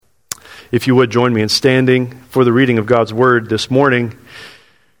If you would join me in standing for the reading of God's Word this morning.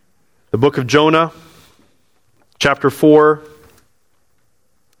 The book of Jonah, chapter 4.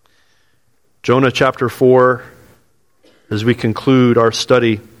 Jonah chapter 4, as we conclude our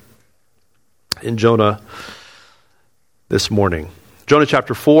study in Jonah this morning. Jonah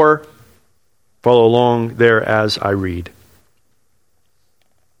chapter 4, follow along there as I read.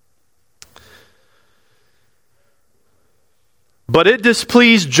 But it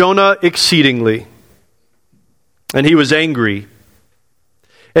displeased Jonah exceedingly, and he was angry.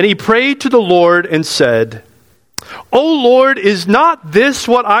 And he prayed to the Lord and said, O Lord, is not this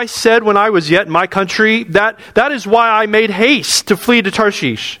what I said when I was yet in my country? That is why I made haste to flee to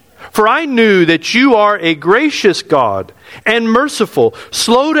Tarshish. For I knew that you are a gracious God and merciful,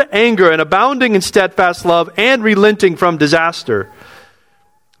 slow to anger and abounding in steadfast love and relenting from disaster.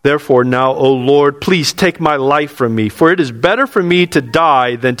 Therefore now, O Lord, please take my life from me, for it is better for me to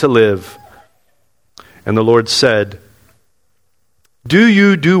die than to live. And the Lord said, Do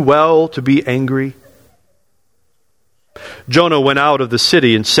you do well to be angry? Jonah went out of the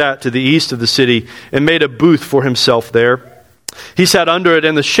city and sat to the east of the city and made a booth for himself there. He sat under it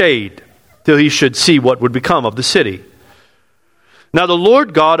in the shade till he should see what would become of the city. Now the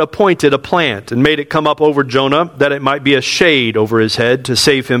Lord God appointed a plant and made it come up over Jonah, that it might be a shade over his head to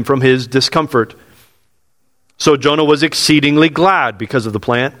save him from his discomfort. So Jonah was exceedingly glad because of the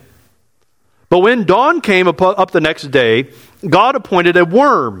plant. But when dawn came up the next day, God appointed a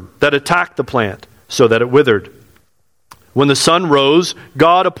worm that attacked the plant, so that it withered. When the sun rose,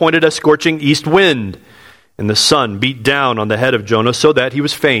 God appointed a scorching east wind, and the sun beat down on the head of Jonah so that he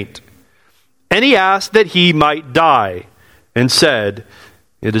was faint. And he asked that he might die, and said,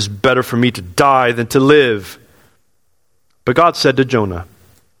 It is better for me to die than to live. But God said to Jonah,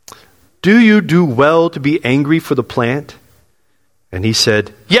 Do you do well to be angry for the plant? And he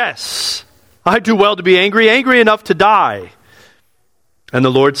said, Yes, I do well to be angry enough to die. And the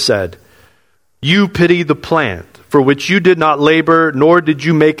Lord said, You pity the plant, for which you did not labor, nor did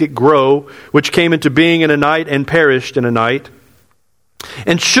you make it grow, which came into being in a night and perished in a night.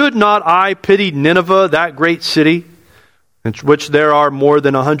 And should not I pity Nineveh, that great city, in which there are more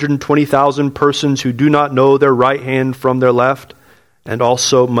than 120,000 persons who do not know their right hand from their left, and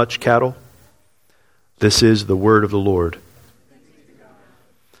also much cattle? This is the word of the Lord.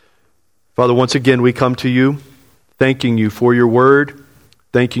 Father, once again we come to you, thanking you for your word,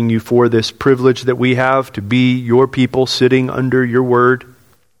 thanking you for this privilege that we have to be your people sitting under your word.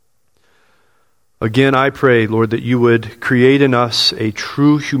 Again, I pray, Lord, that you would create in us a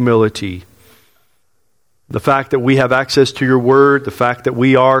true humility. The fact that we have access to your word, the fact that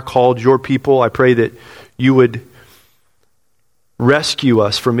we are called your people, I pray that you would rescue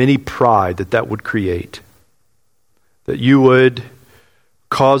us from any pride that would create. That you would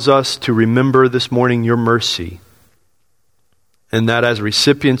cause us to remember this morning your mercy. And that as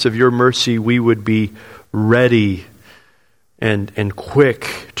recipients of your mercy, we would be ready and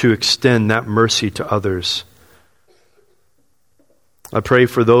quick to extend that mercy to others. I pray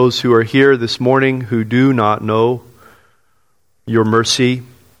for those who are here this morning who do not know your mercy.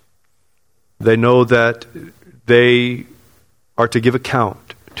 They know that they are to give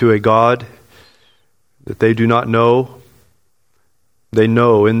account to a God that they do not know. They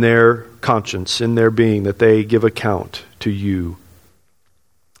know in their conscience, in their being, that they give account to you.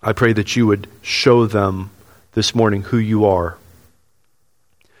 I pray that you would show them this morning who you are.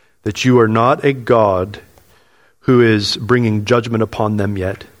 That you are not a God who is bringing judgment upon them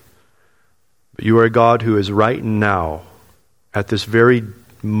yet. But you are a God who is right now, at this very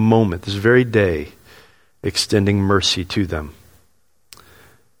moment, this very day, extending mercy to them.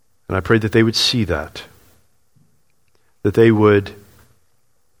 And I pray that they would see that they would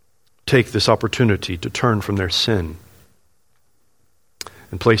take this opportunity to turn from their sin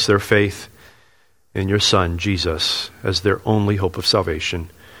and place their faith in your Son, Jesus, as their only hope of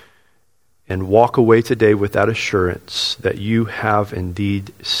salvation. And walk away today with that assurance that you have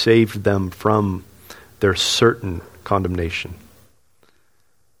indeed saved them from their certain condemnation.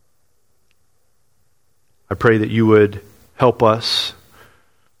 I pray that you would help us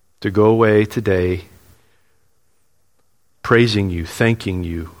to go away today praising you, thanking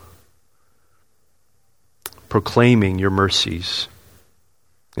you, proclaiming your mercies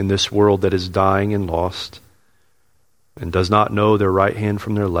in this world that is dying and lost and does not know their right hand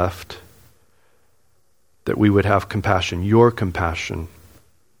from their left. That we would have compassion, your compassion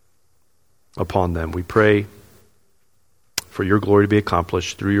upon them. We pray for your glory to be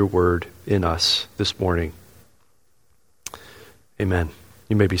accomplished through your word in us this morning. Amen.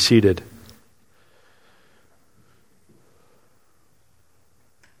 You may be seated.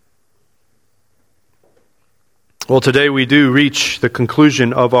 Well, today we do reach the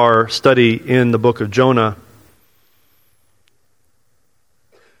conclusion of our study in the book of Jonah.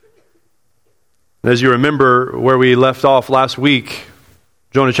 As you remember where we left off last week,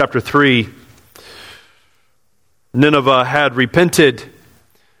 Jonah chapter 3, Nineveh had repented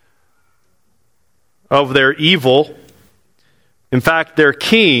of their evil. In fact, their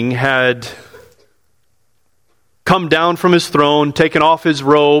king had come down from his throne, taken off his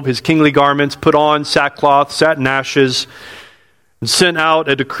robe, his kingly garments, put on sackcloth, sat in ashes, and sent out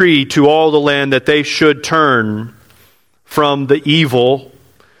a decree to all the land that they should turn from the evil,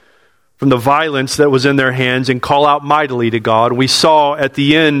 from the violence that was in their hands, and call out mightily to God. We saw at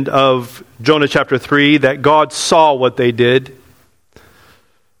the end of Jonah chapter 3 that God saw what they did,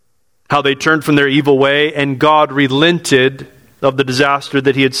 how they turned from their evil way, and God relented of the disaster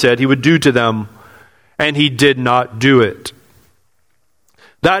that he had said he would do to them. And he did not do it.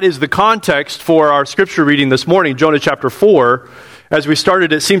 That is the context for our scripture reading this morning, Jonah chapter 4. As we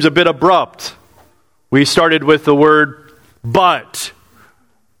started, it seems a bit abrupt. We started with the word but.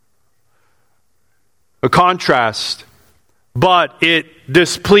 A contrast. But it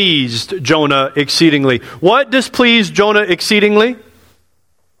displeased Jonah exceedingly. What displeased Jonah exceedingly?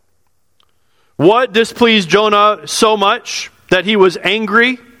 What displeased Jonah so much that he was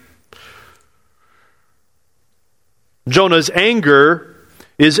angry? Jonah's anger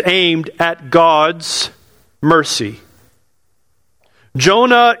is aimed at God's mercy.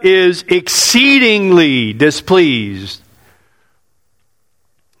 Jonah is exceedingly displeased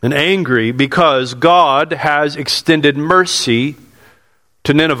and angry because God has extended mercy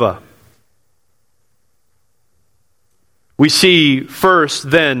to Nineveh. We see first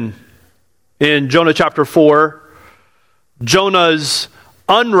then in Jonah chapter 4, Jonah's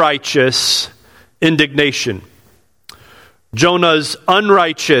unrighteous indignation. Jonah's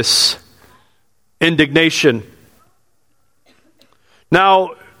unrighteous indignation.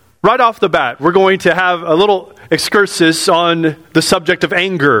 Now, right off the bat, we're going to have a little excursus on the subject of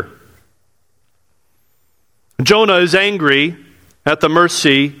anger. Jonah is angry at the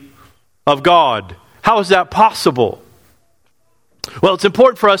mercy of God. How is that possible? Well, it's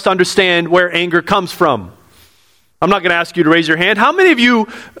important for us to understand where anger comes from. I'm not going to ask you to raise your hand. How many of you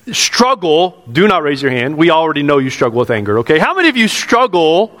struggle? Do not raise your hand. We already know you struggle with anger, okay? How many of you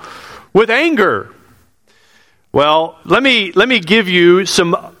struggle with anger? Well, let me give you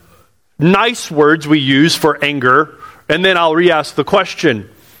some nice words we use for anger, and then I'll re-ask the question.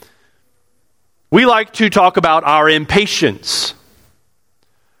 We like to talk about our impatience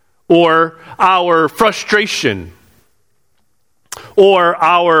or our frustration or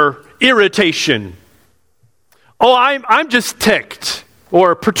our irritation. Oh, I'm just ticked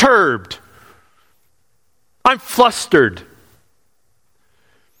or perturbed. I'm flustered.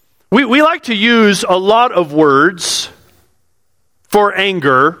 We like to use a lot of words for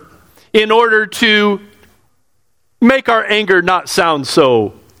anger in order to make our anger not sound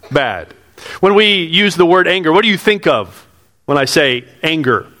so bad. When we use the word anger, what do you think of when I say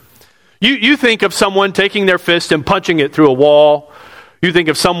anger? You think of someone taking their fist and punching it through a wall. You think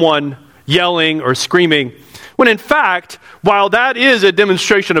of someone yelling or screaming. When in fact, while that is a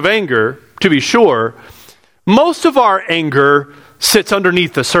demonstration of anger, to be sure, most of our anger sits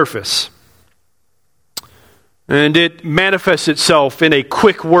underneath the surface. And it manifests itself in a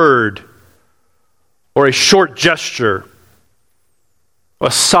quick word or a short gesture, a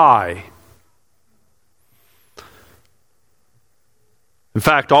sigh. In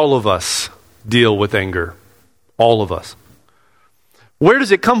fact, all of us deal with anger. All of us. Where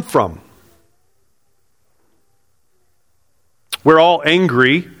does it come from? We're all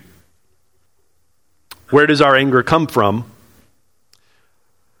angry. Where does our anger come from?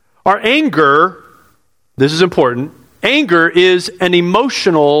 Our anger, this is important, anger is an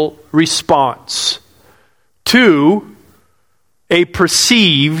emotional response to a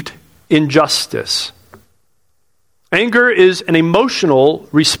perceived injustice. Anger is an emotional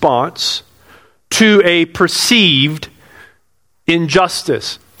response to a perceived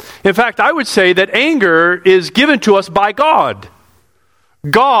injustice. In fact, I would say that anger is given to us by God.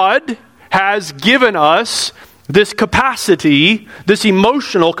 God has given us this capacity, this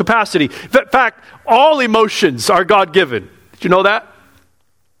emotional capacity. In fact, all emotions are God-given. Did you know that?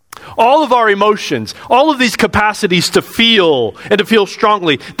 All of our emotions, all of these capacities to feel and to feel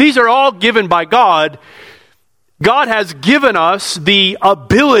strongly, these are all given by God. God has given us the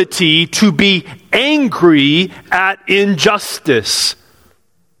ability to be angry at injustice,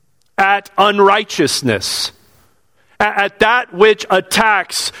 at unrighteousness, at that which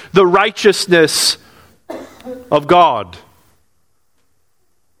attacks the righteousness of God.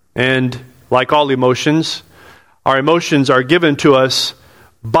 And like all emotions, Our emotions are given to us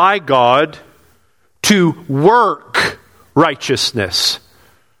by God to work righteousness.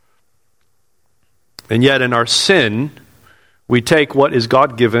 And yet in our sin, we take what is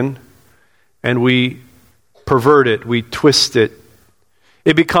God-given and we pervert it, we twist it.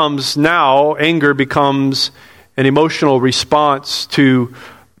 It becomes now, anger becomes an emotional response to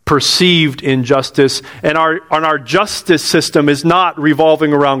perceived injustice. And our justice system is not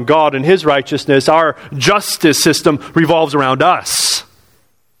revolving around God and His righteousness. Our justice system revolves around us.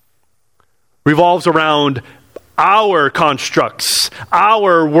 Revolves around our constructs,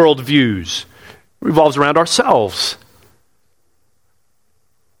 our worldviews. Revolves around ourselves.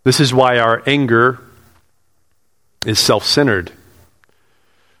 This is why our anger is self-centered.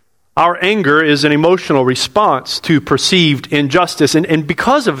 Our anger is an emotional response to perceived injustice. And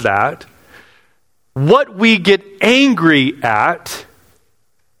because of that, what we get angry at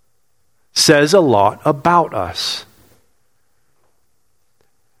says a lot about us.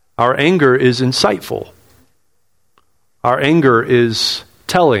 Our anger is insightful. Our anger is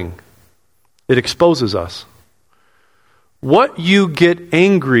telling. It exposes us. What you get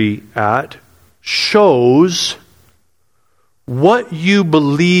angry at shows what you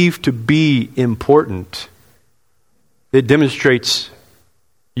believe to be important. It demonstrates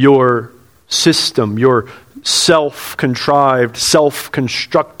your system, your self-contrived,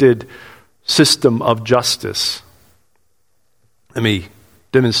 self-constructed system of justice. Let me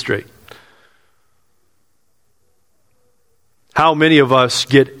demonstrate. How many of us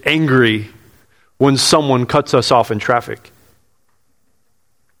get angry when someone cuts us off in traffic?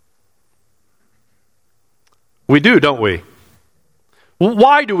 We do, don't we?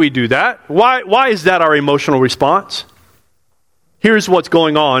 Why do we do that? Why is that our emotional response? Here's what's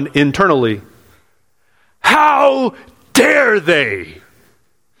going on internally. How dare they?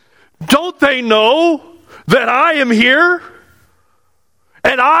 Don't they know that I am here?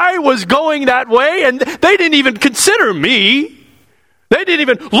 And I was going that way, and they didn't even consider me. They didn't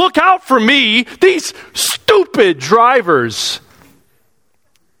even look out for me. These stupid drivers.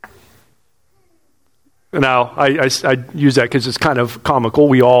 Now, I use that because it's kind of comical.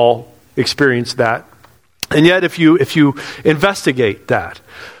 We all experience that. And yet, if you investigate that,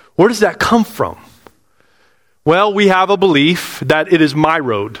 where does that come from? Well, we have a belief that it is my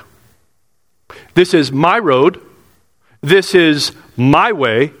road. This is my road. This is my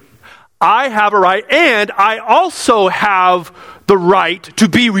way. I have a right, and I also have the right to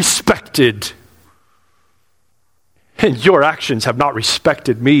be respected. And your actions have not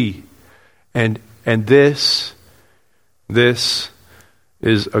respected me. And this is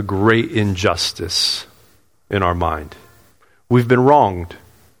a great injustice in our mind. We've been wronged.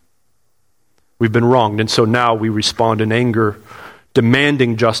 We've been wronged. And so now we respond in anger,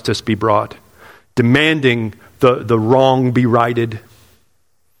 demanding justice be brought, demanding the wrong be righted.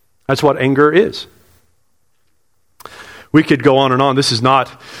 That's what anger is. We could go on and on. This is not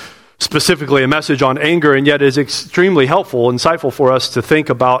specifically a message on anger, and yet it is extremely helpful, insightful for us to think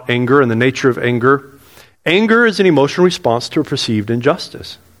about anger and the nature of anger. Anger is an emotional response to a perceived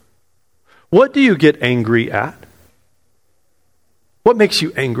injustice. What do you get angry at? What makes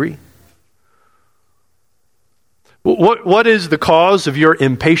you angry? What is the cause of your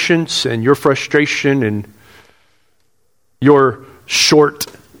impatience and your frustration and your short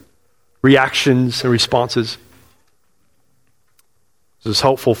reactions and responses? This is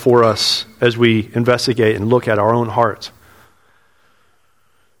helpful for us as we investigate and look at our own hearts.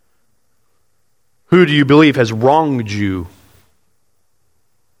 Who do you believe has wronged you?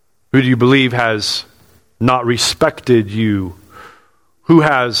 Who do you believe has not respected you? Who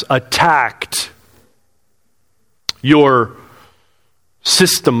has attacked your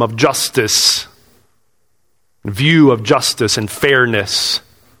system of justice, view of justice and fairness,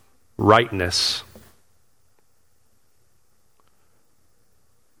 rightness?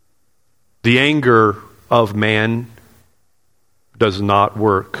 The anger of man does not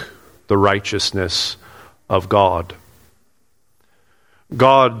work the righteousness of God.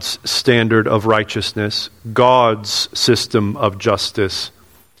 God's standard of righteousness, God's system of justice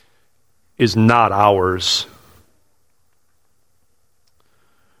is not ours.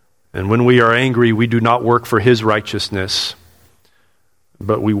 And when we are angry, we do not work for His righteousness,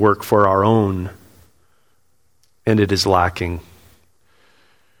 but we work for our own, and it is lacking.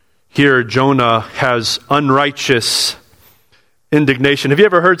 Here, Jonah has unrighteous indignation. Have you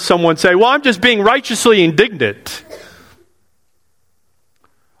ever heard someone say, well, I'm just being righteously indignant.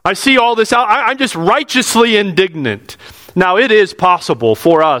 I see all this out. I'm just righteously indignant. Now, it is possible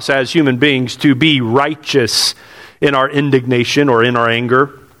for us as human beings to be righteous in our indignation or in our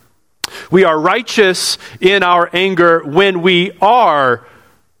anger. We are righteous in our anger when we are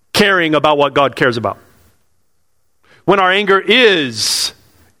caring about what God cares about. When our anger is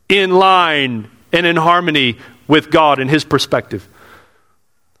in line and in harmony with God and His perspective.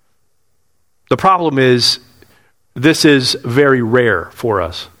 The problem is, this is very rare for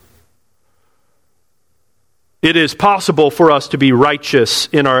us. It is possible for us to be righteous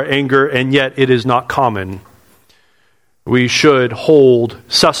in our anger, and yet it is not common. We should hold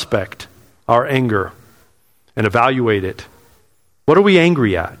suspect our anger and evaluate it. What are we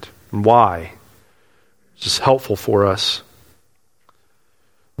angry at and why? It's just helpful for us.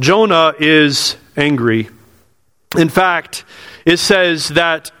 Jonah is angry. In fact, it says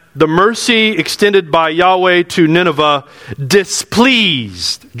that the mercy extended by Yahweh to Nineveh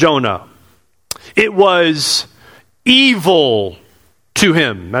displeased Jonah. It was evil to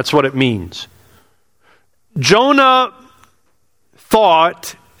him. That's what it means. Jonah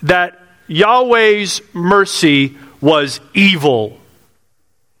thought that Yahweh's mercy was evil.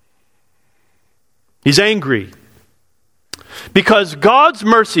 He's angry. Because God's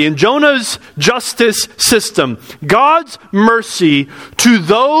mercy, in Jonah's justice system, God's mercy to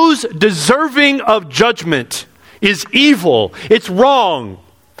those deserving of judgment is evil. It's wrong.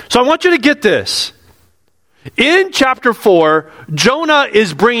 So I want you to get this. In chapter 4, Jonah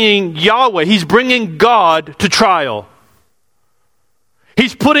is bringing Yahweh, he's bringing God to trial.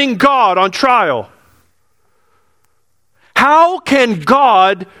 He's putting God on trial. How can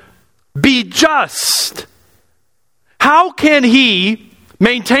God be just? How can He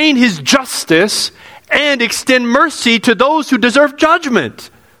maintain His justice and extend mercy to those who deserve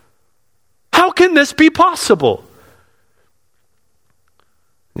judgment? How can this be possible?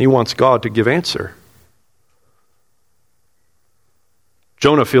 He wants God to give answer.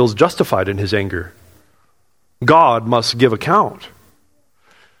 Jonah feels justified in his anger. God must give account.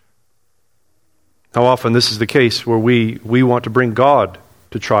 How often this is the case where we want to bring God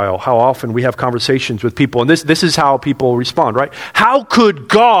to trial. How often we have conversations with people, and this is how people respond, right? How could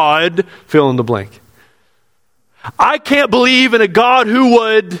God fill in the blank? I can't believe in a God who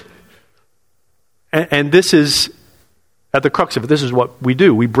would... And this is at the crux of it. This is what we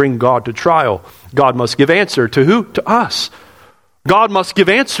do. We bring God to trial. God must give answer to who? To us. God must give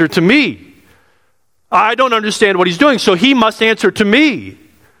answer to me. I don't understand what He's doing, so He must answer to me.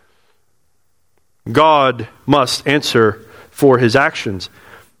 God must answer for His actions.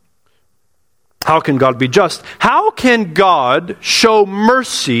 How can God be just? How can God show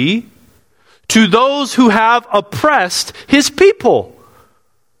mercy to those who have oppressed His people?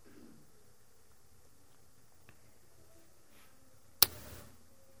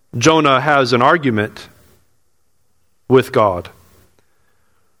 Jonah has an argument with God.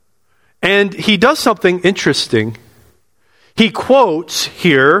 And he does something interesting. He quotes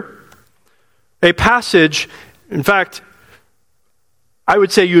here a passage. In fact, I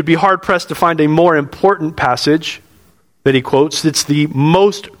would say you would be hard-pressed to find a more important passage that he quotes. It's the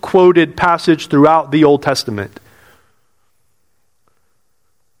most quoted passage throughout the Old Testament.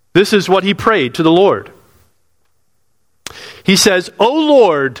 This is what he prayed to the Lord. He says, "O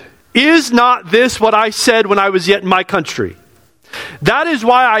Lord, is not this what I said when I was yet in my country? That is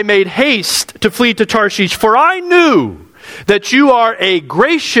why I made haste to flee to Tarshish, for I knew that you are a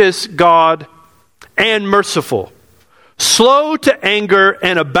gracious God and merciful, slow to anger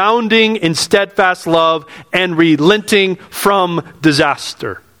and abounding in steadfast love and relenting from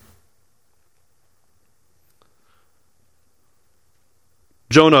disaster."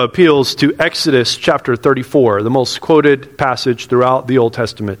 Jonah appeals to Exodus chapter 34, the most quoted passage throughout the Old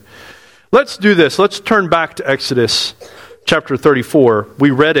Testament. Let's do this. Let's turn back to Exodus chapter 34.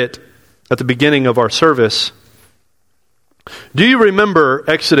 We read it at the beginning of our service. Do you remember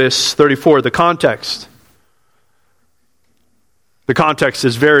Exodus 34, the context? The context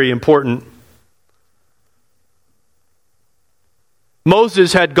is very important.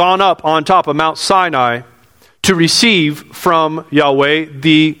 Moses had gone up on top of Mount Sinai to receive from Yahweh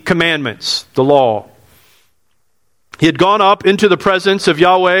the commandments, the law. He had gone up into the presence of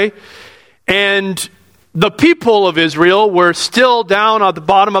Yahweh, and the people of Israel were still down at the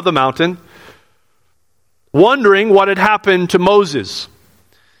bottom of the mountain, wondering what had happened to Moses.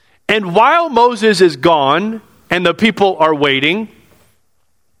 And while Moses is gone and the people are waiting,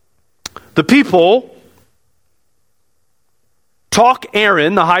 the people talk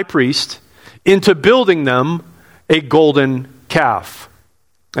Aaron, the high priest, into building them a golden calf,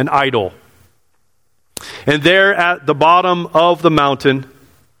 an idol. And there at the bottom of the mountain,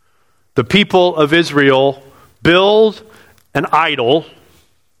 the people of Israel build an idol,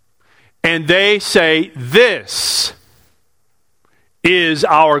 and they say, "This is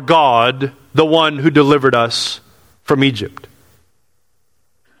our God, the one who delivered us from Egypt.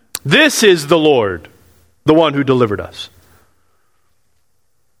 This is the Lord, the one who delivered us.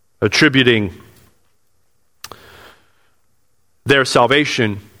 Attributing their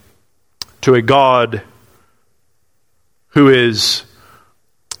salvation to a God who is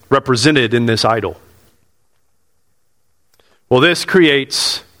represented in this idol. Well, this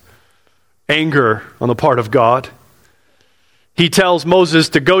creates anger on the part of God. He tells Moses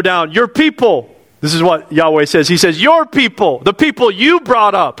to go down. Your people, this is what Yahweh says. He says, your people, the people you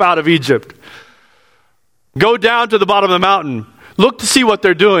brought up out of Egypt, go down to the bottom of the mountain. Look to see what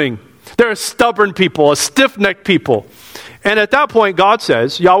they're doing. They're a stubborn people, a stiff-necked people. And at that point, God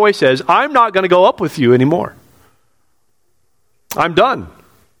says, Yahweh says, I'm not going to go up with you anymore. I'm done.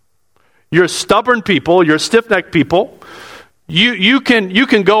 You're stubborn people. You're stiff-necked people. You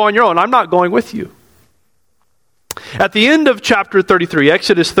can go on your own. I'm not going with you. At the end of chapter 33,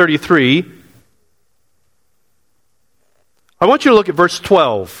 Exodus 33, I want you to look at verse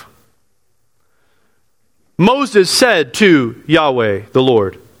 12. Moses said to Yahweh, the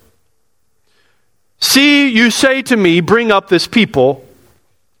Lord, see, you say to me, bring up this people,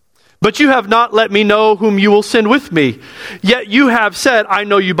 but you have not let me know whom you will send with me. Yet you have said, I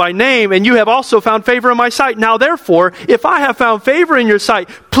know you by name, and you have also found favor in my sight. Now therefore, if I have found favor in your sight,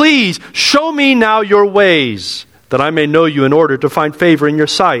 please show me now your ways, that I may know you in order to find favor in your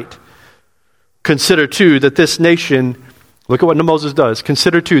sight. Consider too that this nation, look at what Moses does.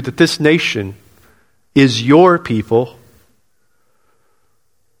 Consider too that this nation is your people.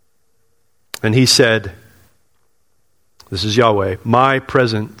 And he said, this is Yahweh, my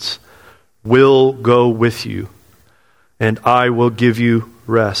presence will go with you, and I will give you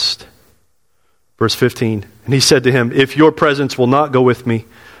rest. Verse 15, and he said to him, if your presence will not go with me,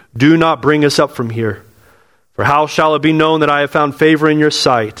 do not bring us up from here. For how shall it be known that I have found favor in your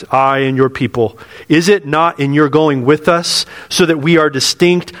sight, I and your people? Is it not in your going with us, so that we are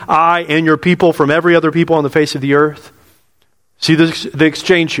distinct, I and your people, from every other people on the face of the earth? See the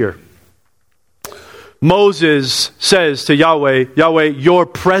exchange here. Moses says to Yahweh, Yahweh, your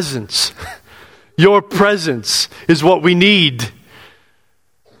presence is what we need.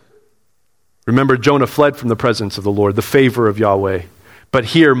 Remember, Jonah fled from the presence of the Lord, the favor of Yahweh. But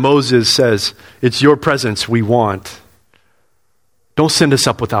here Moses says, it's your presence we want. Don't send us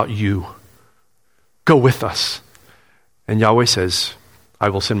up without you. Go with us. And Yahweh says, I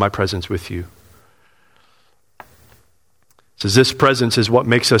will send my presence with you. It says this presence is what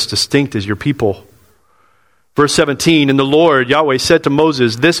makes us distinct as your people. Verse 17, and the Lord, Yahweh, said to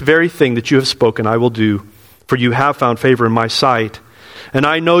Moses, this very thing that you have spoken I will do, for you have found favor in my sight, and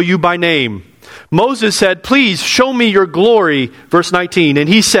I know you by name. Moses said, please show me your glory. Verse 19, and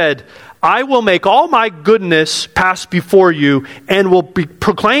he said, I will make all my goodness pass before you, and will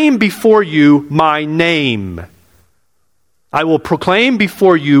proclaim before you my name. I will proclaim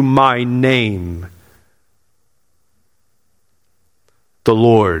before you my name. The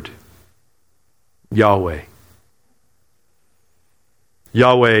Lord, Yahweh.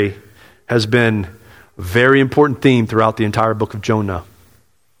 Yahweh has been a very important theme throughout the entire book of Jonah.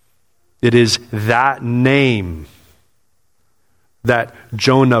 It is that name that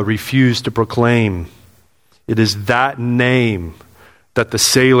Jonah refused to proclaim. It is that name that the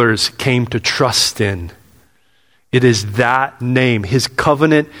sailors came to trust in. It is that name, his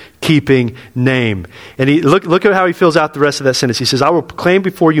covenant-keeping name. And look at how he fills out the rest of that sentence. He says, I will proclaim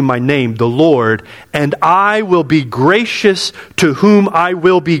before you my name, the Lord, and I will be gracious to whom I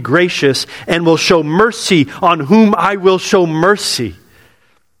will be gracious, and will show mercy on whom I will show mercy.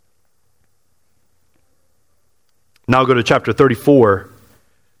 Now go to chapter 34,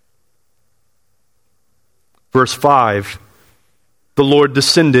 verse 5. The Lord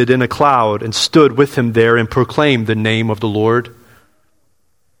descended in a cloud and stood with him there and proclaimed the name of the Lord.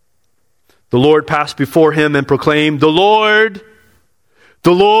 The Lord passed before him and proclaimed, the Lord,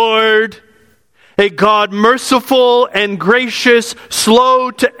 a God merciful and gracious,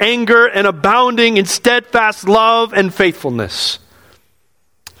 slow to anger and abounding in steadfast love and faithfulness,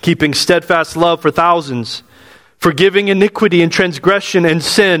 keeping steadfast love for thousands, forgiving iniquity and transgression and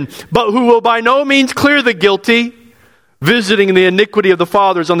sin, but who will by no means clear the guilty, visiting the iniquity of the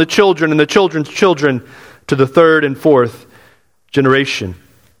fathers on the children and the children's children to the third and fourth generation.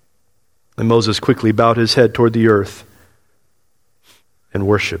 And Moses quickly bowed his head toward the earth and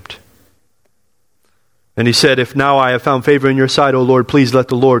worshipped. And he said, if now I have found favor in your sight, O Lord, please let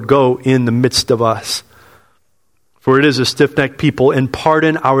the Lord go in the midst of us. For it is a stiff-necked people, and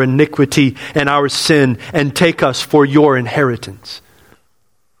pardon our iniquity and our sin, and take us for your inheritance.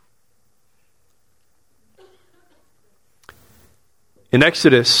 In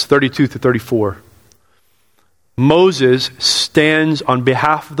Exodus 32 to 34, Moses stands on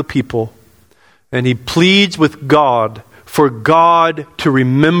behalf of the people and he pleads with God for God to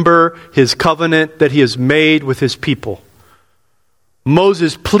remember his covenant that he has made with his people.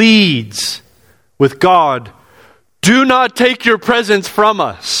 Moses pleads with God, do not take your presence from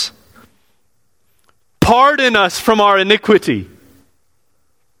us. Pardon us from our iniquity.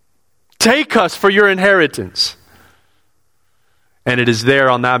 Take us for your inheritance. And it is there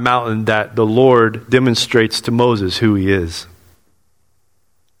on that mountain that the Lord demonstrates to Moses who he is.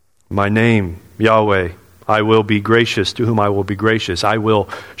 My name, Yahweh, I will be gracious to whom I will be gracious. I will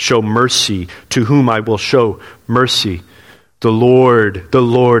show mercy to whom I will show mercy. The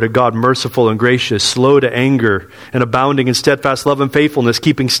Lord, a God merciful and gracious, slow to anger, and abounding in steadfast love and faithfulness,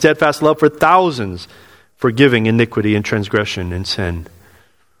 keeping steadfast love for thousands, forgiving iniquity and transgression and sin.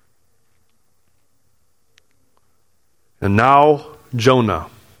 And now Jonah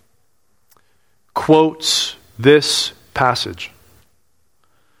quotes this passage.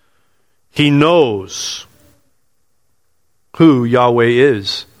 He knows who Yahweh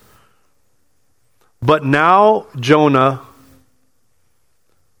is. But now Jonah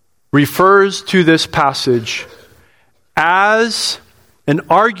refers to this passage as an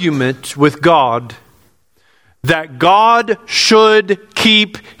argument with God that God should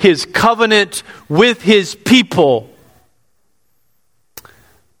keep his covenant with his people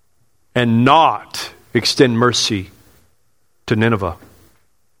and not extend mercy to Nineveh.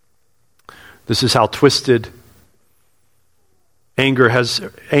 This is how twisted anger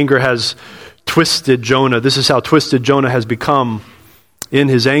has twisted Jonah. This is how twisted Jonah has become in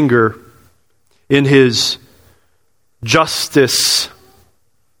his anger, in his justice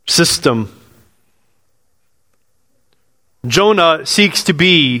system. Jonah seeks to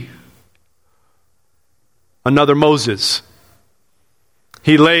be another Moses.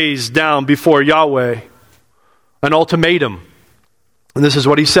 He lays down before Yahweh an ultimatum. And this is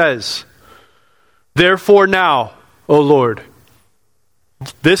what he says. Therefore now, O Lord,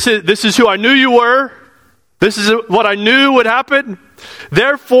 this is who I knew you were. This is what I knew would happen.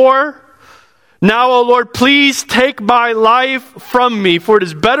 Therefore, now, O Lord, please take my life from me, for it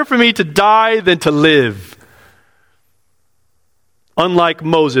is better for me to die than to live. Unlike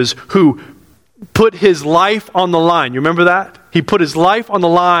Moses, who put his life on the line. You remember that? He put his life on the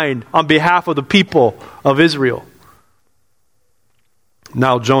line on behalf of the people of Israel.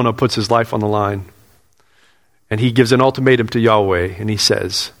 Now Jonah puts his life on the line. And he gives an ultimatum to Yahweh, and he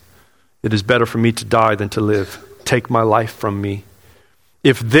says, it is better for me to die than to live. Take my life from me.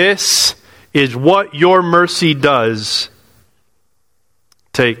 If this is what your mercy does,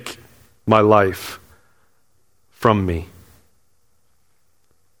 take my life from me.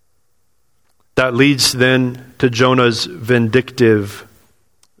 That leads then to Jonah's vindictive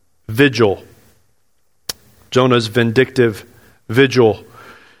vigil. Jonah's vindictive vigil.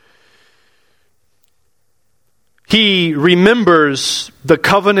 He remembers the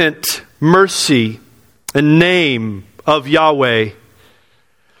covenant mercy and name of Yahweh,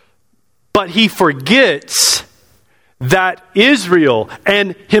 but he forgets that Israel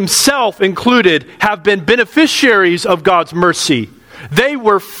and himself included have been beneficiaries of God's mercy. They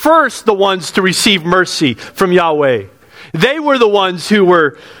were first the ones to receive mercy from Yahweh. They were the ones who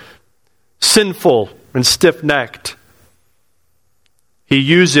were sinful and stiff-necked. He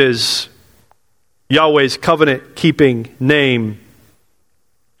uses Yahweh's covenant-keeping name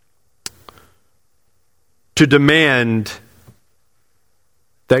to demand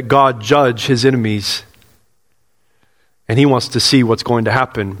that God judge his enemies. And he wants to see what's going to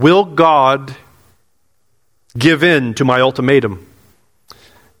happen. Will God give in to my ultimatum?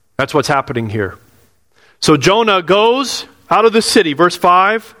 That's what's happening here. So Jonah goes out of the city, verse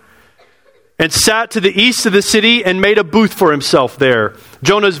 5, and sat to the east of the city and made a booth for himself there.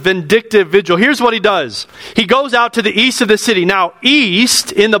 Jonah's vindictive vigil. Here's what he does. He goes out to the east of the city. Now,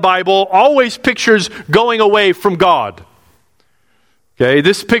 east in the Bible always pictures going away from God. Okay,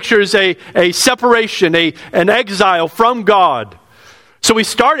 this pictures a separation, an exile from God. So we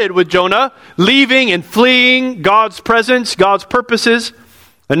started with Jonah leaving and fleeing God's presence, God's purposes.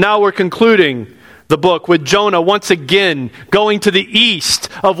 And now we're concluding the book with Jonah once again going to the east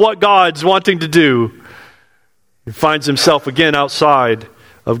of what God's wanting to do. He finds himself again outside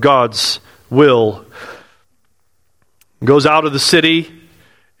of God's will. Goes out of the city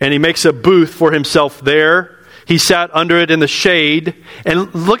and he makes a booth for himself there. He sat under it in the shade.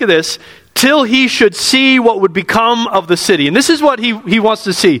 And look at this. Till he should see what would become of the city. And this is what he wants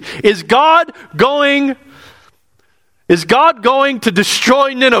to see. Is God going to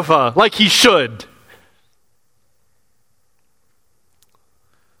destroy Nineveh like he should?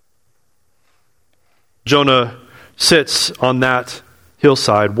 Jonah sits on that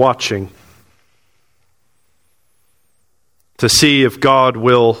hillside watching to see if God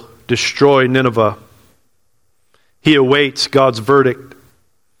will destroy Nineveh. He awaits God's verdict.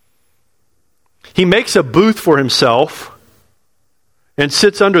 He makes a booth for himself and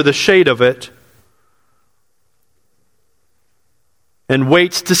sits under the shade of it and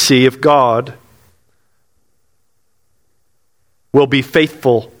waits to see if God will be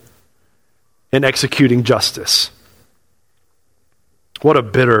faithful in executing justice. What a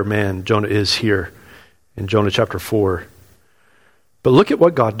bitter man Jonah is here in Jonah chapter 4. But look at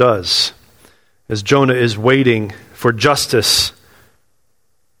what God does as Jonah is waiting for justice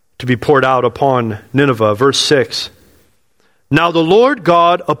to be poured out upon Nineveh. Verse 6. Now the Lord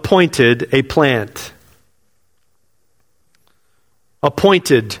God appointed a plant.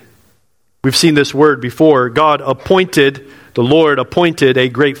 Appointed. We've seen this word before. The Lord appointed a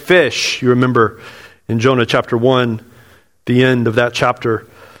great fish. You remember in Jonah chapter 1, the end of that chapter.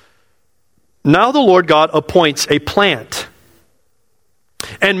 Now the Lord God appoints a plant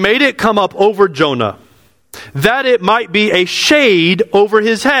and made it come up over Jonah, that it might be a shade over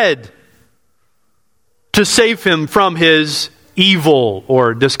his head, to save him from his evil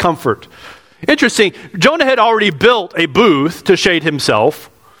or discomfort. Interesting, Jonah had already built a booth to shade himself,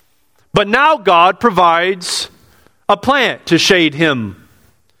 but now God provides a plant to shade him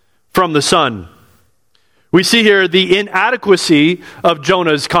from the sun. We see here the inadequacy of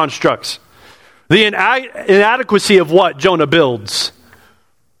Jonah's constructs. The inadequacy of what Jonah builds.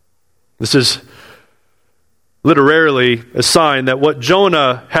 This is literally a sign that what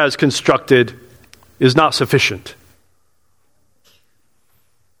Jonah has constructed is not sufficient.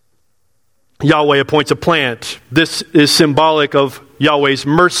 Yahweh appoints a plant. This is symbolic of Yahweh's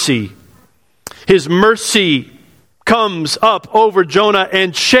mercy. His mercy comes up over Jonah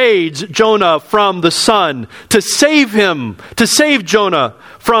and shades Jonah from the sun to save him, to save Jonah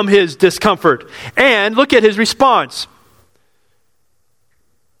from his discomfort. And look at his response.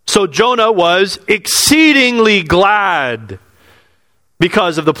 So Jonah was exceedingly glad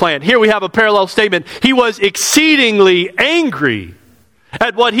because of the plant. Here we have a parallel statement. He was exceedingly angry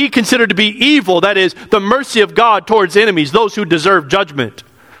at what he considered to be evil, that is, the mercy of God towards enemies, those who deserve judgment.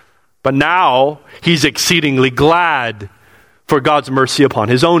 But now he's exceedingly glad for God's mercy upon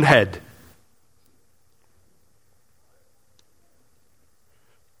his own head.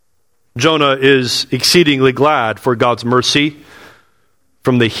 Jonah is exceedingly glad for God's mercy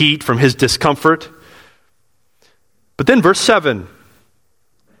from the heat, from his discomfort. But then verse 7.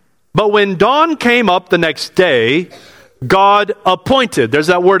 But when dawn came up the next day, God appointed, there's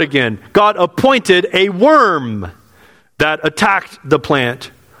that word again, God appointed a worm that attacked the plant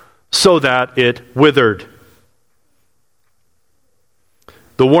so that it withered.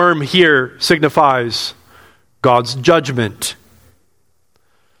 The worm here signifies God's judgment.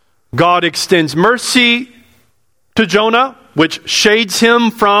 God extends mercy to Jonah, which shades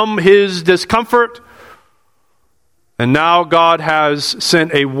him from his discomfort. And now God has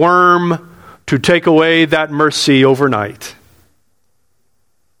sent a worm to take away that mercy overnight.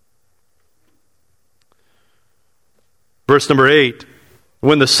 Verse number 8.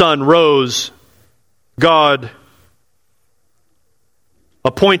 When the sun rose, God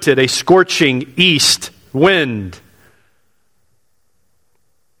appointed a scorching east wind.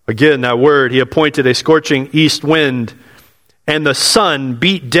 Again, that word, he appointed a scorching east wind, and the sun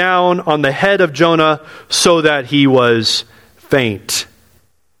beat down on the head of Jonah so that he was faint.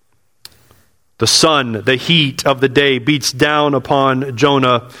 The sun, the heat of the day, beats down upon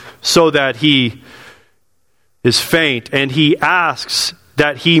Jonah so that he is faint, and he asks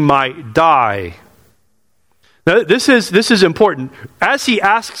that he might die. Now, this is important. As he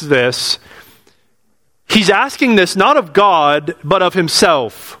asks this, he's asking this not of God, but of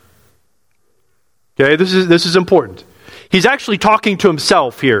himself. Okay, this is important. He's actually talking to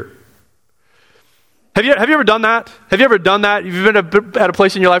himself here. Have you ever done that? Have you ever done that? You've been at a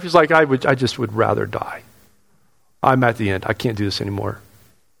place in your life, it's like, I just would rather die. I'm at the end. I can't do this anymore.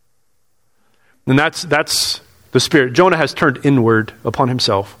 And that's the spirit. Jonah has turned inward upon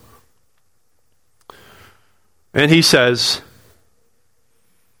himself. And he says,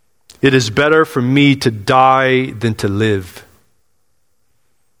 it is better for me to die than to live.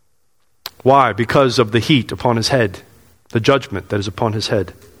 Why? Because of the heat upon his head, the judgment that is upon his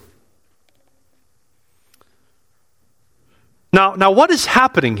head. Now what is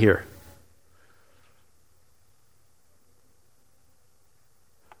happening here?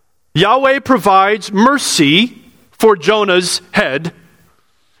 Yahweh provides mercy for Jonah's head,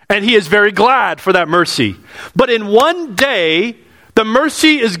 and he is very glad for that mercy. But in one day, The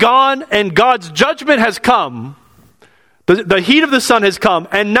mercy is gone and God's judgment has come. The heat of the sun has come,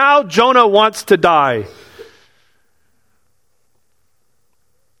 and now Jonah wants to die.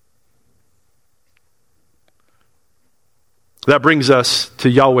 That brings us to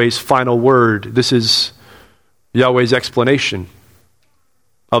Yahweh's final word. This is Yahweh's explanation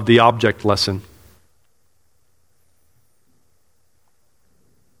of the object lesson.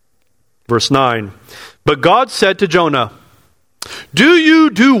 Verse 9. But God said to Jonah, "Do you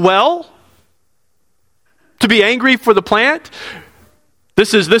do well to be angry for the plant?"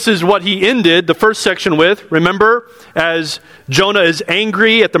 This is what he ended the first section with. Remember, as Jonah is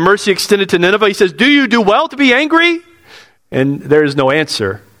angry at the mercy extended to Nineveh, he says, "Do you do well to be angry?" And there is no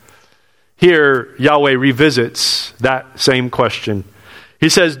answer. Here, Yahweh revisits that same question. He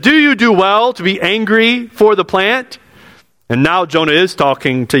says, "Do you do well to be angry for the plant?" And now Jonah is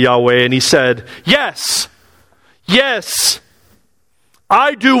talking to Yahweh, and he said, Yes,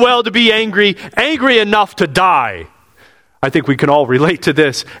 I do well to be angry enough to die." I think we can all relate to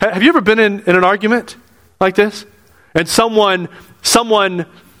this. Have you ever been in an argument like this? And someone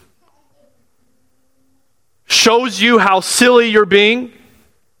shows you how silly you're being? Have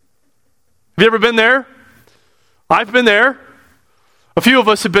you ever been there? I've been there. A few of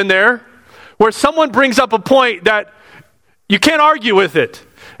us have been there, where someone brings up a point that you can't argue with it.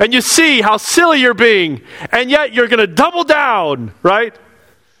 And you see how silly you're being, and yet you're going to double down, right?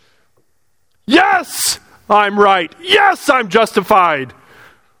 Yes, I'm right. Yes, I'm justified.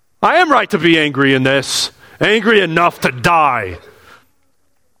 I am right to be angry in this. Angry enough to die.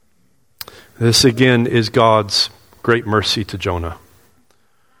 This again is God's great mercy to Jonah.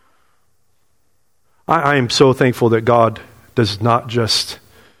 I am so thankful that God does not just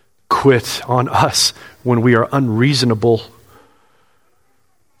quit on us when we are unreasonable,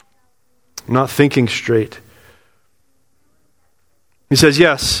 not thinking straight. He says,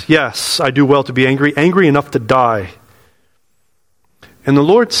 yes, I do well to be angry enough to die. And the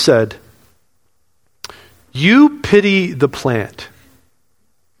Lord said, "You pity the plant."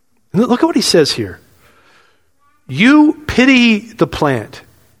 Look at what he says here. "You pity the plant,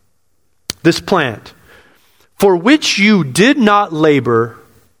 this plant, for which you did not labor,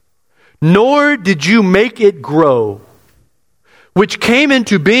 nor did you make it grow, which came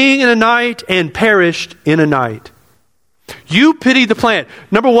into being in a night and perished in a night." You pity the plant.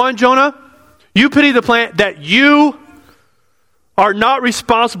 Number one, Jonah, you pity the plant that you are not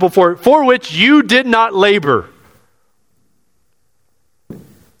responsible for which you did not labor.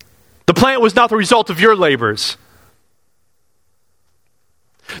 The plant was not the result of your labors.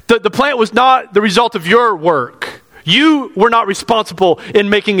 The plant was not the result of your work. You were not responsible in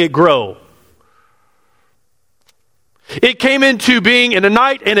making it grow. It came into being in a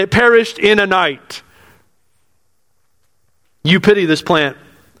night and it perished in a night. You pity this plant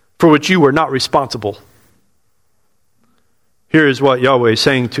for which you were not responsible. Here is what Yahweh is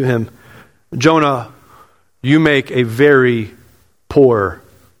saying to him. Jonah, you make a very poor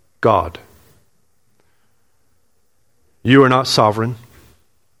God. You are not sovereign.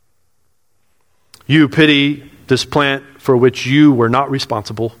 You pity this plant for which you were not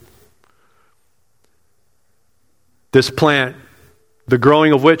responsible. This plant, the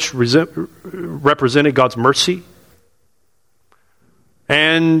growing of which represented God's mercy,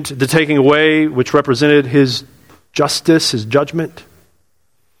 and the taking away which represented his justice, his judgment.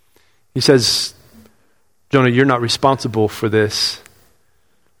 He says, Jonah, you're not responsible for this.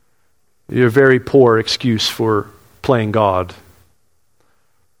 You're a very poor excuse for playing God.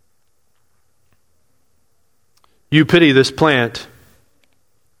 You pity this plant.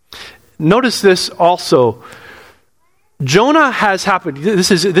 Notice this also. Jonah has happened.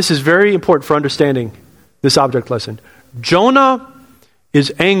 This is very important for understanding this object lesson. Jonah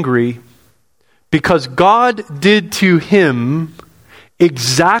is angry because God did to him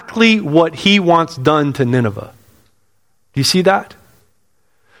exactly what he wants done to Nineveh. Do you see that?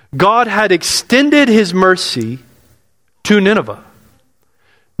 God had extended his mercy to Nineveh.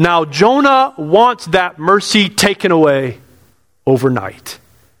 Now Jonah wants that mercy taken away overnight.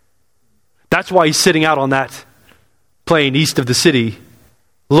 That's why he's sitting out on that plain east of the city,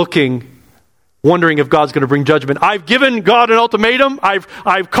 wondering if God's going to bring judgment. I've given God an ultimatum.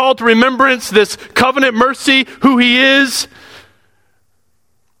 I've called to remembrance this covenant mercy, who he is.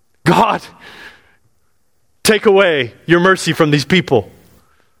 God, take away your mercy from these people.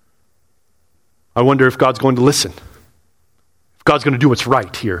 I wonder if God's going to listen. If God's going to do what's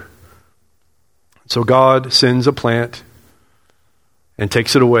right here. So God sends a plant and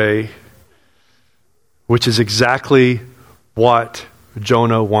takes it away, which is exactly what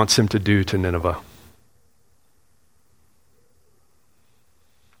Jonah wants him to do to Nineveh.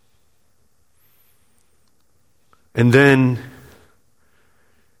 And then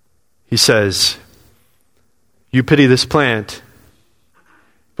he says, you pity this plant.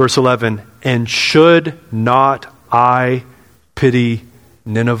 Verse 11, and should not I pity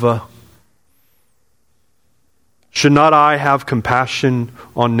Nineveh? Should not I have compassion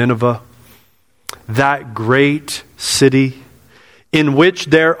on Nineveh, that great city in which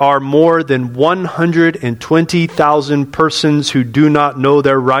there are more than 120,000 persons who do not know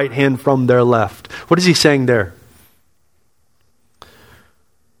their right hand from their left? What is he saying there?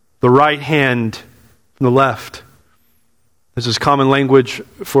 The right hand from the left. This is common language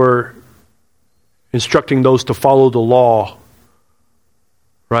for instructing those to follow the law.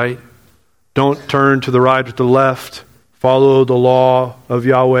 Right? Don't turn to the right or to the left. Follow the law of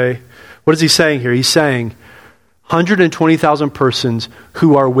Yahweh. What is he saying here? He's saying 120,000 persons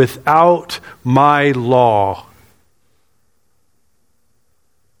who are without my law.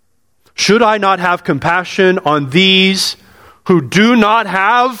 Should I not have compassion on these who do not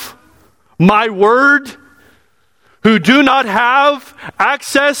have my word? Who do not have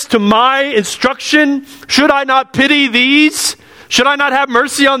access to my instruction? Should I not pity these? Should I not have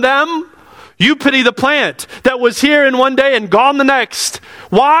mercy on them? You pity the plant that was here in one day and gone the next.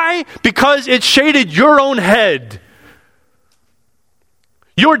 Why? Because it shaded your own head.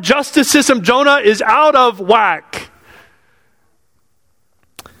 Your justice system, Jonah, is out of whack.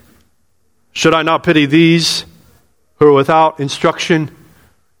 Should I not pity these who are without instruction,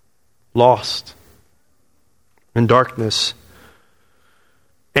 lost in darkness,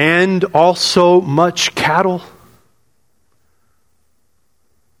 and also much cattle?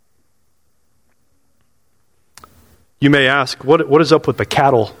 You may ask, what is up with the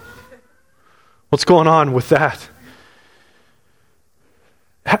cattle? What's going on with that?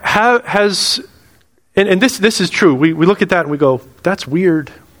 This is true. We look at that and we go, that's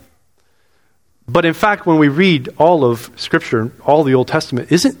weird. But in fact, when we read all of Scripture, all the Old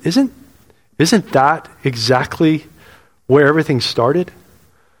Testament, isn't that exactly where everything started?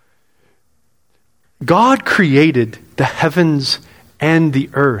 God created the heavens and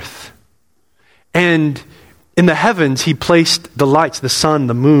the earth. And in the heavens, He placed the lights, the sun,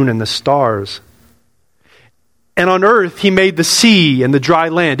 the moon, and the stars. And on earth, He made the sea and the dry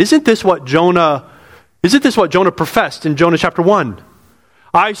land. Isn't this what Jonah professed in Jonah chapter 1?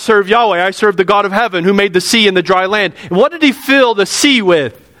 I serve Yahweh, I serve the God of heaven who made the sea and the dry land. And what did He fill the sea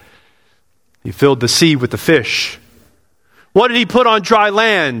with? He filled the sea with the fish. What did He put on dry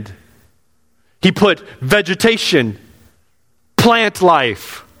land? He put vegetation, plant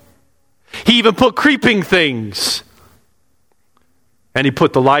life. He even put creeping things. And He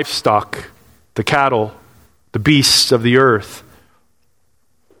put the livestock, the cattle, the beasts of the earth.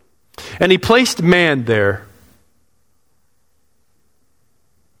 And He placed man there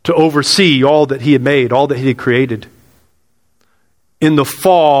to oversee all that He had made, all that He had created. In the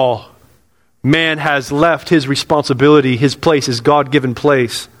fall, man has left his responsibility, his place, his God-given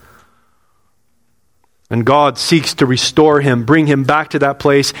place. And God seeks to restore him, bring him back to that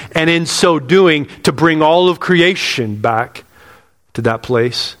place, and in so doing, to bring all of creation back to that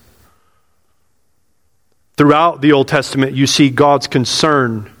place. Throughout the Old Testament, you see God's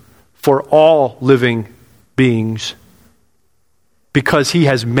concern for all living beings because He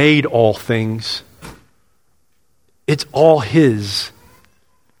has made all things. It's all His.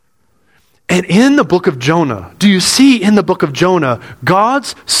 And in the book of Jonah, do you see in the book of Jonah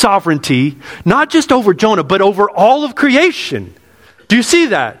God's sovereignty, not just over Jonah, but over all of creation? Do you see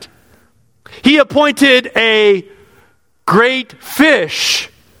that? He appointed a great fish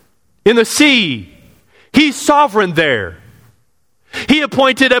in the sea. He's sovereign there. He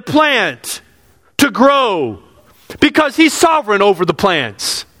appointed a plant to grow because He's sovereign over the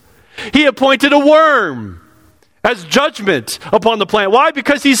plants. He appointed a worm as judgment upon the plant. Why?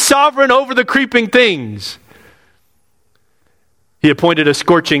 Because He's sovereign over the creeping things. He appointed a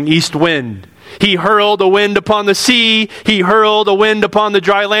scorching east wind. He hurled a wind upon the sea. He hurled a wind upon the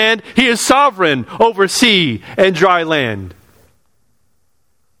dry land. He is sovereign over sea and dry land.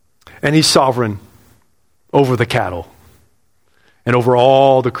 And He's sovereign over the cattle and over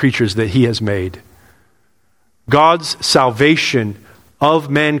all the creatures that He has made. God's salvation of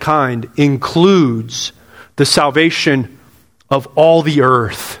mankind includes the salvation of all the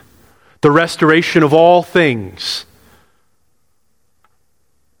earth, the restoration of all things.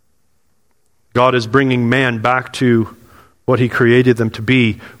 God is bringing man back to what He created them to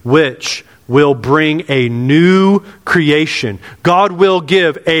be, which will bring a new creation. God will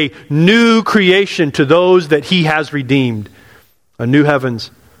give a new creation to those that He has redeemed, a new heavens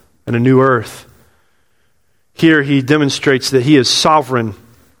and a new earth. Here He demonstrates that He is sovereign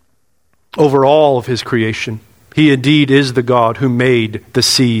over all of His creation. He indeed is the God who made the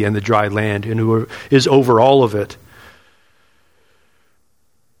sea and the dry land and who is over all of it.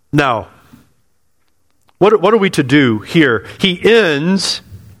 Now, what are we to do here? He ends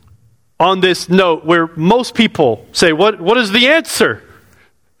on this note where most people say, what is the answer?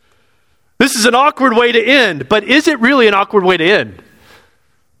 This is an awkward way to end, but is it really an awkward way to end?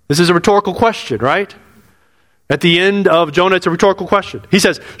 This is a rhetorical question, right? At the end of Jonah, it's a rhetorical question. He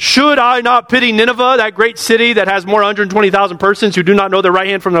says, should I not pity Nineveh, that great city that has more than 120,000 persons who do not know their right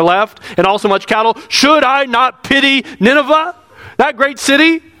hand from their left, and also much cattle? Should I not pity Nineveh, that great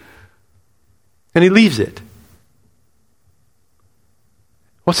city? And he leaves it.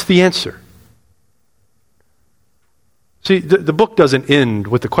 What's the answer? See, the book doesn't end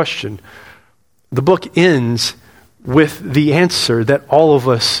with the question. The book ends with the answer that all of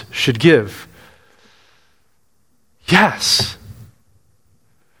us should give. Yes.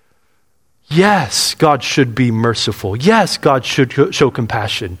 Yes, God should be merciful. Yes, God should show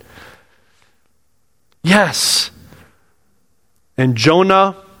compassion. Yes. And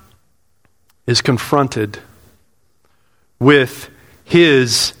Jonah is confronted with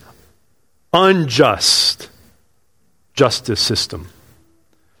his unjust justice system.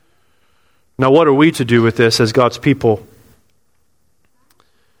 Now, what are we to do with this as God's people?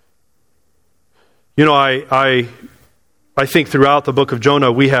 You know, I think throughout the book of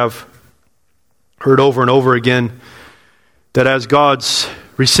Jonah, we have heard over and over again that as God's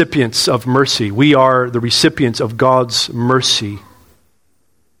recipients of mercy, we are the recipients of God's mercy.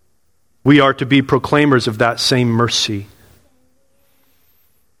 We are to be proclaimers of that same mercy.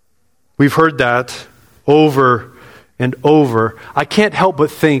 We've heard that over and over. I can't help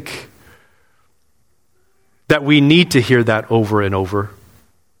but think that we need to hear that over and over,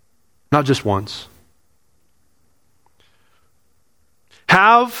 not just once.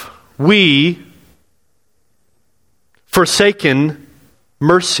 Have we forsaken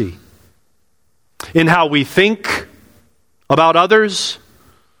mercy in how we think about others,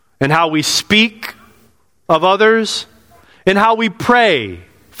 in how we speak of others, in how we pray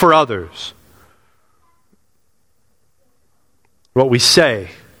for others? What we say,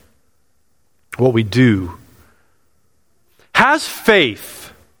 what we do. Has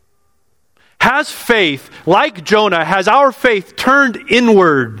faith, like Jonah, has our faith turned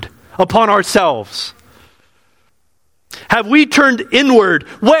inward upon ourselves? Have we turned inward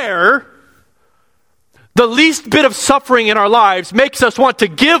where the least bit of suffering in our lives makes us want to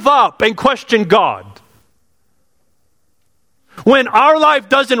give up and question God? When our life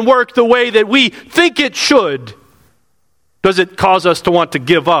doesn't work the way that we think it should, does it cause us to want to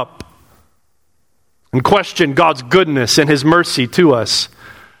give up and question God's goodness and His mercy to us?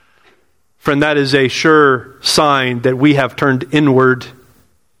 Friend, that is a sure sign that we have turned inward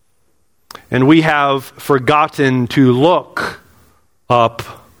and we have forgotten to look up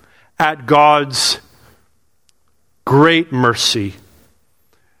at God's great mercy,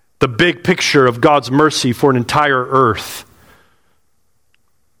 the big picture of God's mercy for an entire earth,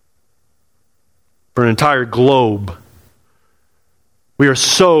 for an entire globe. We are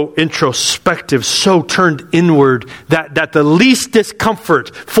so introspective, so turned inward that the least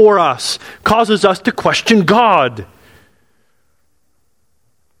discomfort for us causes us to question God.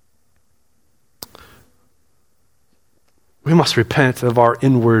 We must repent of our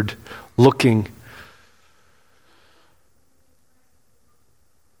inward looking.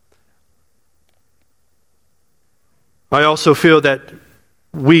 I also feel that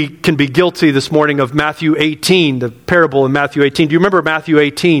we can be guilty this morning of Matthew 18, the parable in Matthew 18. Do you remember Matthew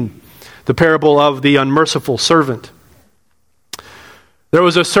 18, the parable of the unmerciful servant? There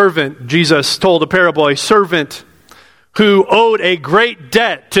was a servant, Jesus told a parable, a servant who owed a great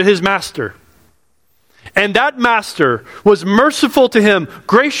debt to his master. And that master was merciful to him,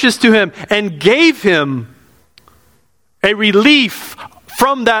 gracious to him, and gave him a relief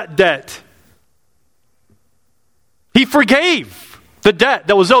from that debt. He forgave the debt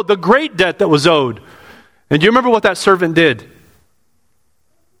that was owed, the great debt that was owed. And do you remember what that servant did?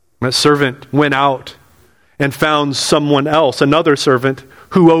 That servant went out and found someone else, another servant,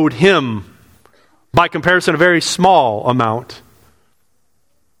 who owed him, by comparison, a very small amount.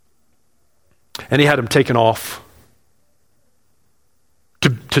 And he had him taken off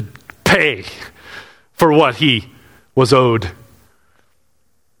to pay for what he was owed.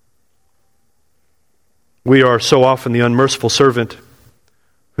 We are so often the unmerciful servant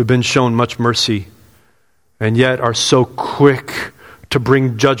who've been shown much mercy and yet are so quick to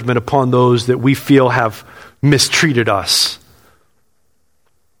bring judgment upon those that we feel have mistreated us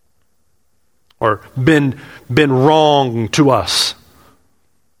or been wrong to us,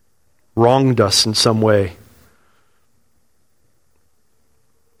 wronged us in some way.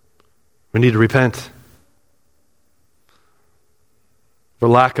 We need to repent for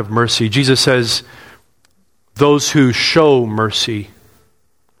lack of mercy. Jesus says, those who show mercy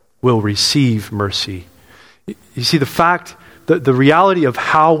will receive mercy. You see, the reality of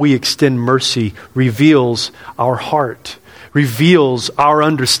how we extend mercy reveals our heart, reveals our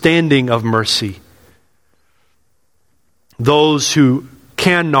understanding of mercy. Those who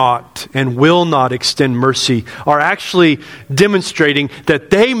cannot and will not extend mercy are actually demonstrating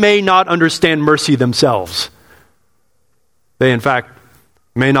that they may not understand mercy themselves. They, in fact,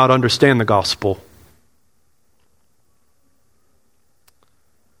 may not understand the gospel.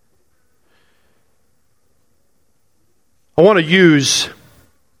 I want to use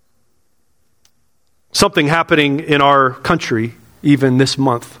something happening in our country, even this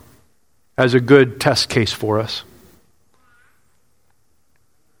month, as a good test case for us.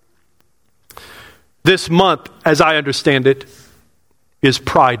 This month, as I understand it, is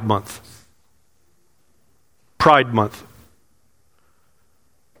Pride Month. Pride Month.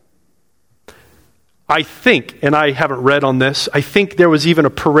 I think, and I haven't read on this, I think there was even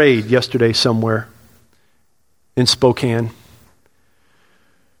a parade yesterday somewhere in Spokane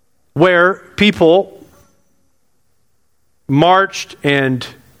where people marched and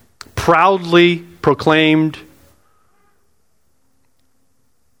proudly proclaimed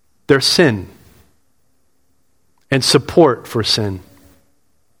their sin and support for sin.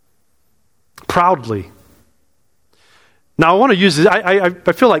 Proudly. Now I want to use this. I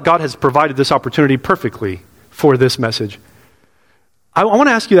feel like God has provided this opportunity perfectly for this message. I want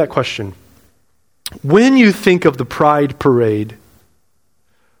to ask you that question. When you think of the Pride Parade,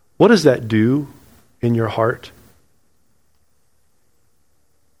 what does that do in your heart?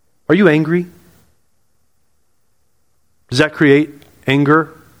 Are you angry? Does that create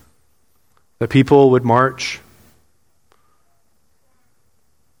anger that people would march?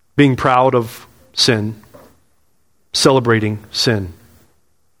 Being proud of sin, celebrating sin.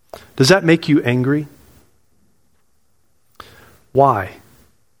 Does that make you angry? Why?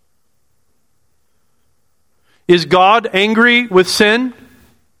 Is God angry with sin?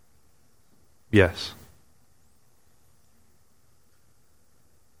 Yes.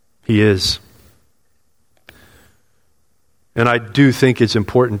 He is. And I do think it's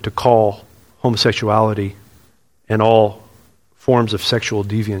important to call homosexuality and all forms of sexual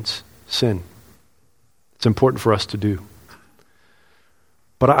deviance sin. It's important for us to do.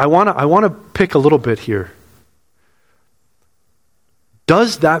 But I want to pick a little bit here.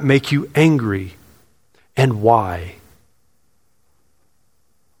 Does that make you angry? And why?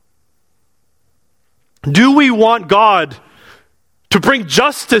 Do we want God to bring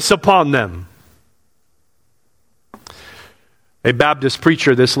justice upon them? A Baptist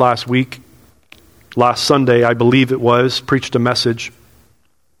preacher this last Sunday, I believe it was, preached a message.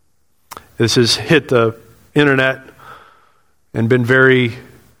 This has hit the internet and been very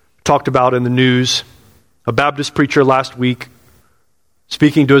talked about in the news. A Baptist preacher last week,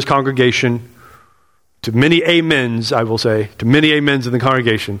 speaking to his congregation, to many amens, I will say, to many amens in the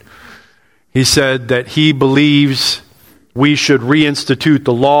congregation, he said that he believes we should reinstitute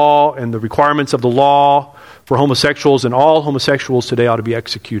the law and the requirements of the law for homosexuals, and all homosexuals today ought to be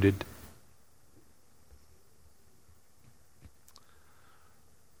executed.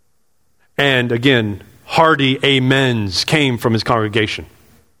 And again, hearty amens came from his congregation.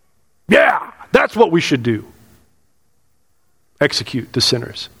 Yeah, that's what we should do. Execute the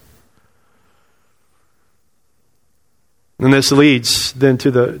sinners. And this leads then to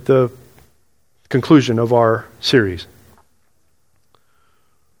the conclusion of our series.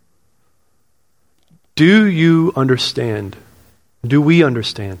 Do you understand? Do we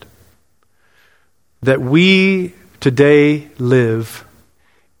understand that we today live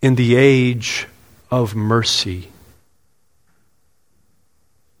in the age of mercy?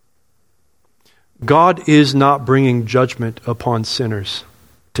 God is not bringing judgment upon sinners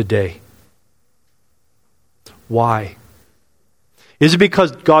today. Why? Is it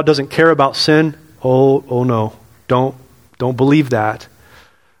because God doesn't care about sin? Oh no. Don't believe that.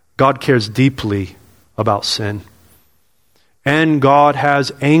 God cares deeply about sin. And God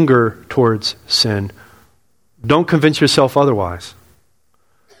has anger towards sin. Don't convince yourself otherwise.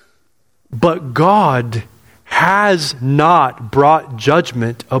 But God has not brought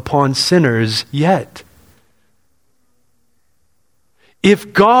judgment upon sinners yet.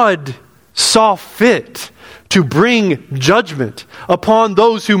 If God saw fit to bring judgment upon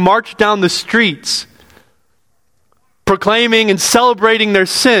those who march down the streets, proclaiming and celebrating their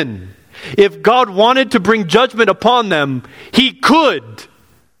sin, if God wanted to bring judgment upon them, He could.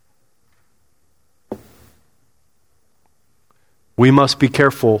 We must be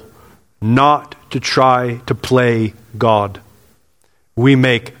careful not to try to play God. We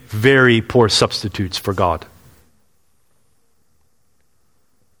make very poor substitutes for God.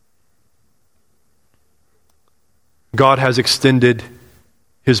 God has extended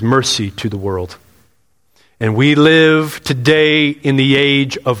His mercy to the world. And we live today in the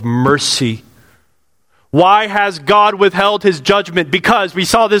age of mercy. Why has God withheld His judgment? Because, we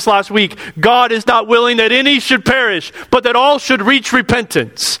saw this last week, God is not willing that any should perish, but that all should reach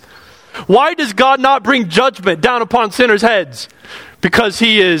repentance. Why does God not bring judgment down upon sinners' heads? Because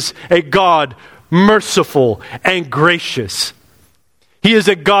He is a God merciful and gracious. He is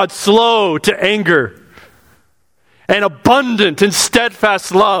a God slow to anger and abundant in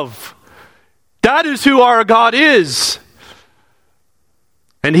steadfast love. That is who our God is.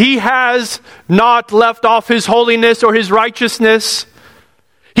 And He has not left off His holiness or His righteousness.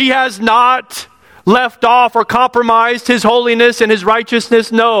 He has not left off or compromised His holiness and His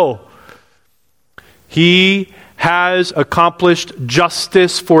righteousness. No. He has accomplished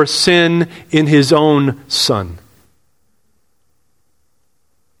justice for sin in His own Son.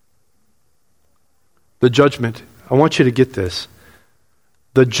 The judgment, I want you to get this.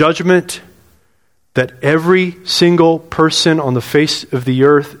 The judgment that every single person on the face of the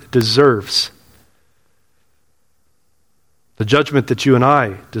earth deserves. The judgment that you and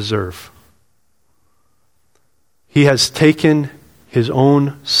I deserve. He has taken His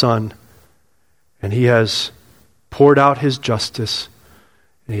own Son and He has poured out His justice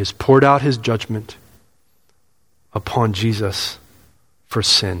and He has poured out His judgment upon Jesus for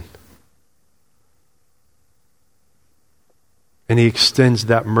sin. And He extends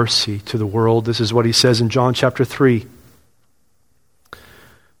that mercy to the world. This is what He says in John chapter 3.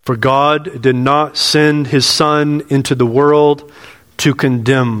 For God did not send His Son into the world to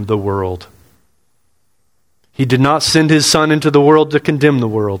condemn the world. He did not send His Son into the world to condemn the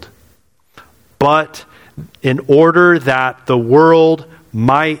world, but in order that the world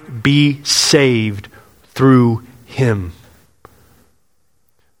might be saved through Him.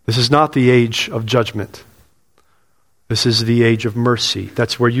 This is not the age of judgment. This is the age of mercy.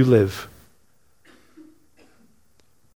 That's where you live.